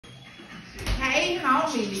Hey,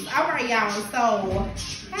 homies. All right, y'all. So,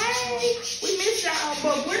 hey, we missed y'all,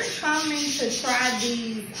 but we're coming to try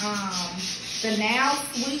these, the Nile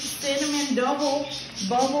Sweet Cinnamon Double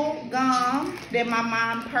Bubble Gum that my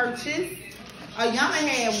mom purchased. Ayana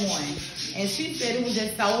had one, and she said it was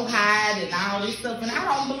just so hot and all this stuff, and I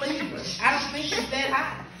don't believe her. I don't think it's that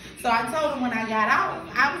hot. So I told her when I got out,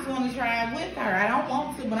 I was going to try it with her. I don't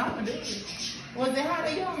want to, but I'm going to do it. Was it hot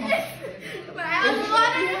or young? But I don't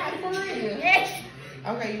want for real? Yes.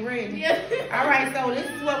 Okay, you ready? Yeah. All right, so this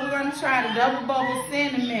is what we're going to try, the Double Bubble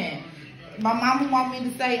Cinnamon. My mama want me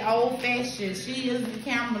to say old-fashioned. She is the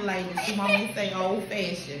camera lady. She want me to say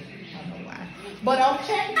old-fashioned. I don't know why. But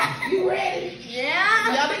okay, you ready? Yeah.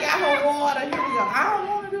 Y'all got her water. Here we go. I don't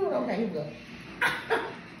want to do it. Okay, here we go.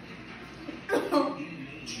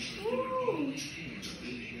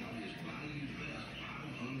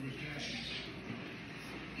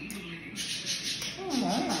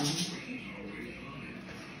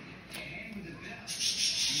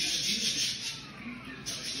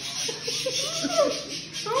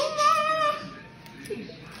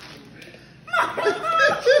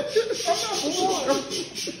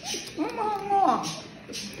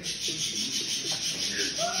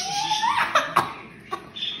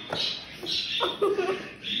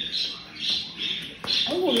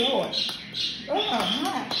 Oh Lord.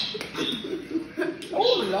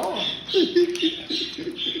 Oh Lord.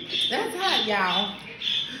 That's hot, y'all.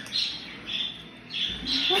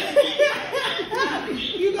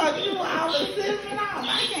 You gonna do all the cinnamon off. I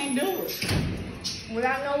can't do it.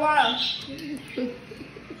 Without no water.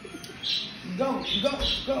 Go.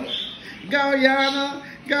 Go, Yana.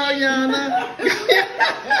 Go, Yana.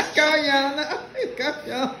 Go, Yana. Go,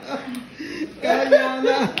 Yana. Go,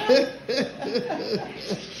 Yana.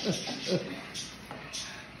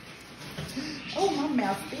 Oh, my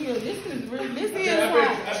mouth feels. This is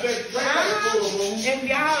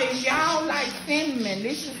hot. If y'all like cinnamon,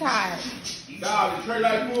 this is hot.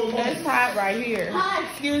 That's hot right here.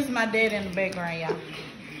 Excuse my dad in the background, y'all.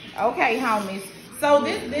 Okay, homies. So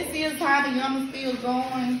this is how the yummy still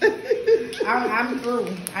going. I'm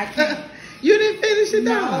through. I can't. You didn't finish it,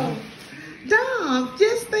 No. Dom. Dom,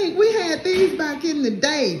 just think, we had these back in the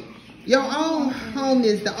day. Your own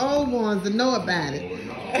homies, the old ones, that know about it.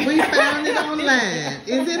 We found it online.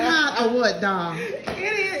 Is it hot or what, Dom? It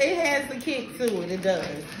is. It has a kick to it. It does.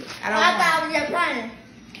 I thought we were playing.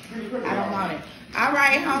 I don't want it. All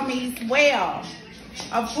right, homies. Well,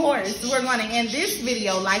 of course, we're going to end this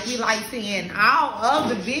video like we like to end all of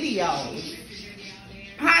the videos.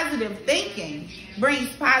 Positive thinking brings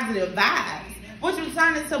positive vibes, which will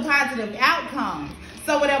turn into positive outcomes.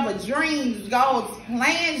 So whatever dreams, goals,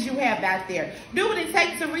 plans you have out there, do what it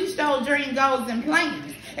takes to reach those dream goals and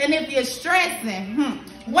plans. And if you're stressing,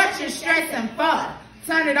 what you're stressing for,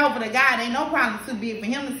 turn it over to God. Ain't no problem too big for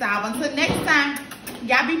him to solve. Until next time,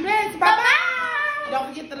 y'all be blessed. Bye-bye. Don't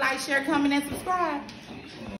forget to like, share, comment, and subscribe.